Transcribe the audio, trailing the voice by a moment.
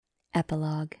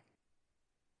Epilogue.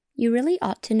 You really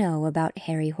ought to know about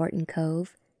Harry Horton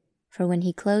Cove, for when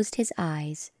he closed his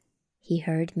eyes, he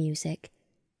heard music.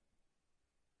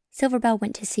 Silverbell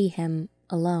went to see him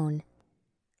alone.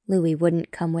 Louis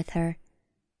wouldn't come with her.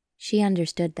 She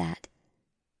understood that.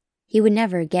 He would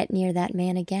never get near that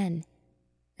man again,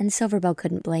 and Silverbell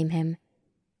couldn't blame him.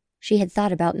 She had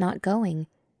thought about not going,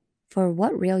 for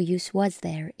what real use was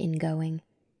there in going?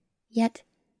 Yet,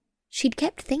 she'd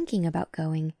kept thinking about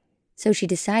going, so she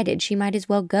decided she might as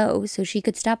well go so she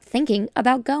could stop thinking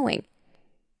about going.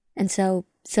 And so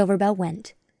Silverbell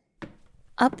went.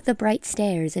 Up the bright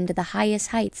stairs into the highest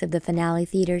heights of the Finale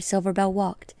Theater Silverbell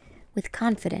walked, with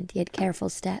confident yet careful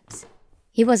steps.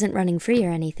 He wasn't running free or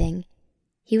anything.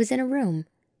 He was in a room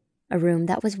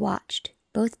that was watched,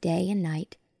 both day and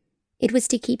night. It was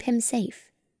to keep him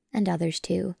safe, and others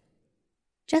too.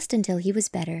 Just until he was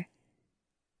better.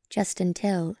 Just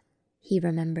until he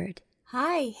remembered.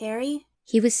 Hi, Harry.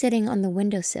 He was sitting on the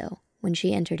windowsill when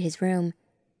she entered his room.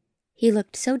 He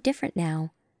looked so different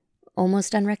now,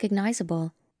 almost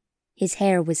unrecognizable. His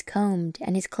hair was combed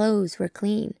and his clothes were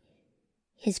clean.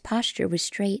 His posture was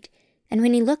straight, and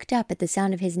when he looked up at the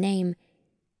sound of his name,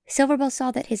 Silverbell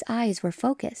saw that his eyes were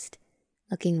focused,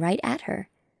 looking right at her,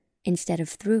 instead of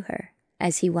through her,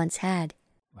 as he once had.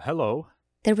 Hello.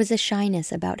 There was a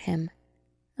shyness about him,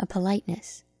 a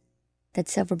politeness, that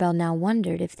Silverbell now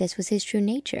wondered if this was his true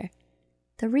nature,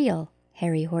 the real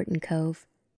Harry Horton Cove.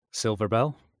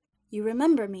 Silverbell? You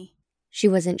remember me. She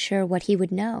wasn't sure what he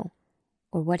would know,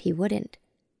 or what he wouldn't,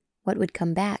 what would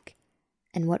come back,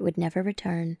 and what would never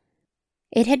return.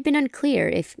 It had been unclear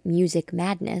if music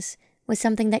madness was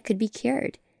something that could be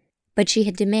cured, but she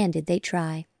had demanded they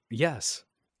try. Yes.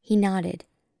 He nodded,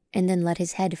 and then let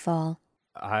his head fall.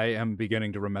 I am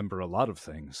beginning to remember a lot of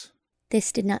things.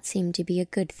 This did not seem to be a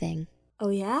good thing. Oh,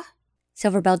 yeah?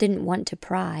 Silverbell didn't want to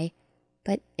pry,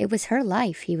 but it was her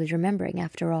life he was remembering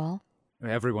after all.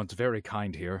 Everyone's very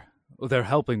kind here. They're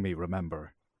helping me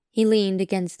remember. He leaned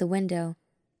against the window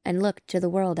and looked to the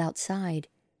world outside,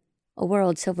 a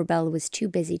world Silverbell was too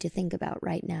busy to think about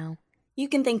right now. You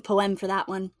can thank Poem for that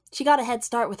one. She got a head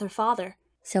start with her father.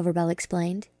 Silverbell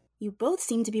explained. You both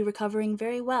seem to be recovering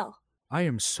very well. I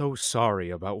am so sorry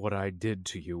about what I did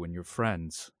to you and your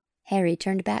friends. Harry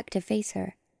turned back to face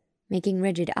her, making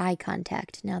rigid eye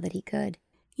contact now that he could.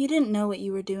 You didn't know what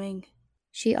you were doing.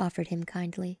 She offered him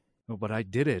kindly. Oh, but I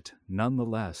did it,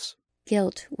 nonetheless.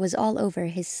 Guilt was all over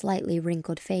his slightly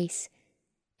wrinkled face.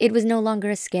 It was no longer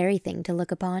a scary thing to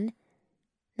look upon.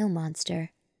 No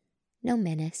monster. No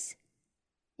menace.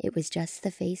 It was just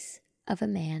the face of a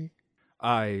man.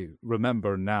 I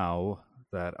remember now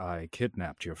that I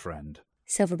kidnapped your friend.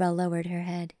 Silverbell lowered her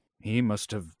head. He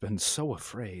must have been so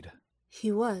afraid.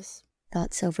 He was,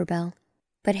 thought Silverbell.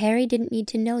 But Harry didn't need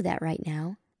to know that right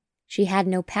now. She had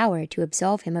no power to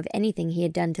absolve him of anything he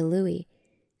had done to Louis,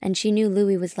 and she knew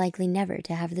Louis was likely never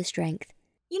to have the strength.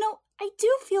 You know, I do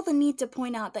feel the need to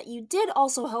point out that you did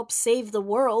also help save the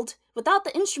world. Without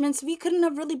the instruments, we couldn't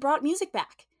have really brought music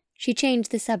back. She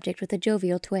changed the subject with a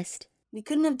jovial twist. We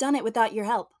couldn't have done it without your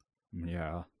help.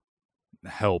 Yeah.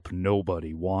 Help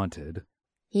nobody wanted.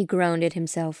 He groaned at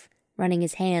himself, running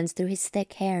his hands through his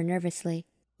thick hair nervously.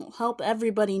 Help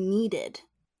everybody needed,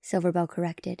 Silverbell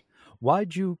corrected.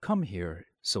 Why'd you come here,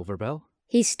 Silverbell?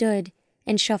 He stood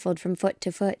and shuffled from foot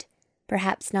to foot,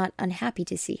 perhaps not unhappy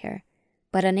to see her,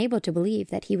 but unable to believe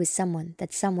that he was someone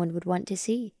that someone would want to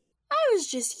see. I was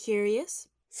just curious,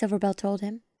 Silverbell told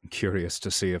him. Curious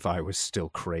to see if I was still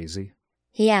crazy?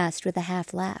 He asked with a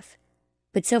half-laugh,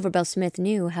 but Silverbell Smith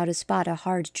knew how to spot a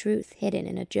hard truth hidden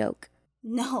in a joke.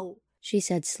 No, she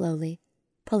said slowly,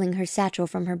 pulling her satchel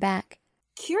from her back.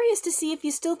 Curious to see if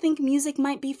you still think music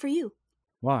might be for you.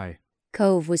 Why?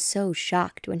 Cove was so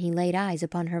shocked when he laid eyes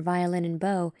upon her violin and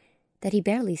bow that he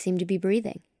barely seemed to be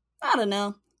breathing. I don't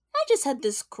know. I just had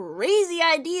this crazy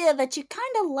idea that you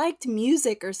kind of liked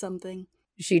music or something,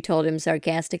 she told him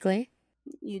sarcastically.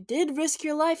 You did risk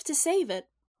your life to save it.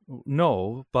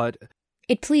 No, but...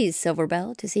 It pleased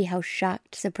Silverbell to see how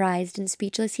shocked, surprised, and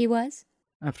speechless he was.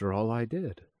 After all I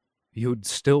did, you'd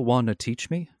still want to teach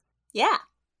me? Yeah,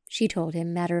 she told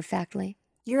him matter-of-factly.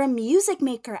 You're a music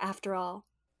maker, after all.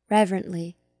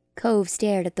 Reverently, Cove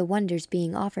stared at the wonders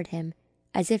being offered him,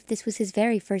 as if this was his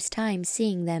very first time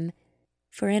seeing them,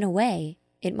 for in a way,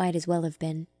 it might as well have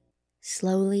been.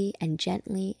 Slowly and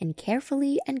gently and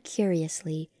carefully and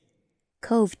curiously,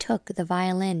 Cove took the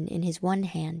violin in his one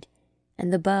hand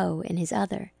and the bow in his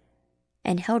other,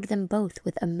 and held them both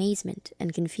with amazement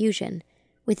and confusion,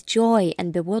 with joy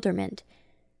and bewilderment,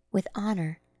 with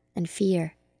honor and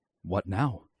fear. What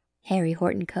now? Harry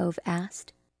Horton Cove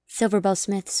asked. Silverbell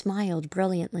Smith smiled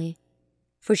brilliantly.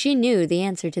 for she knew the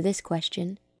answer to this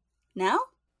question. Now?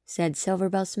 Said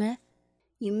Silverbell Smith.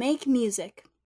 You make music.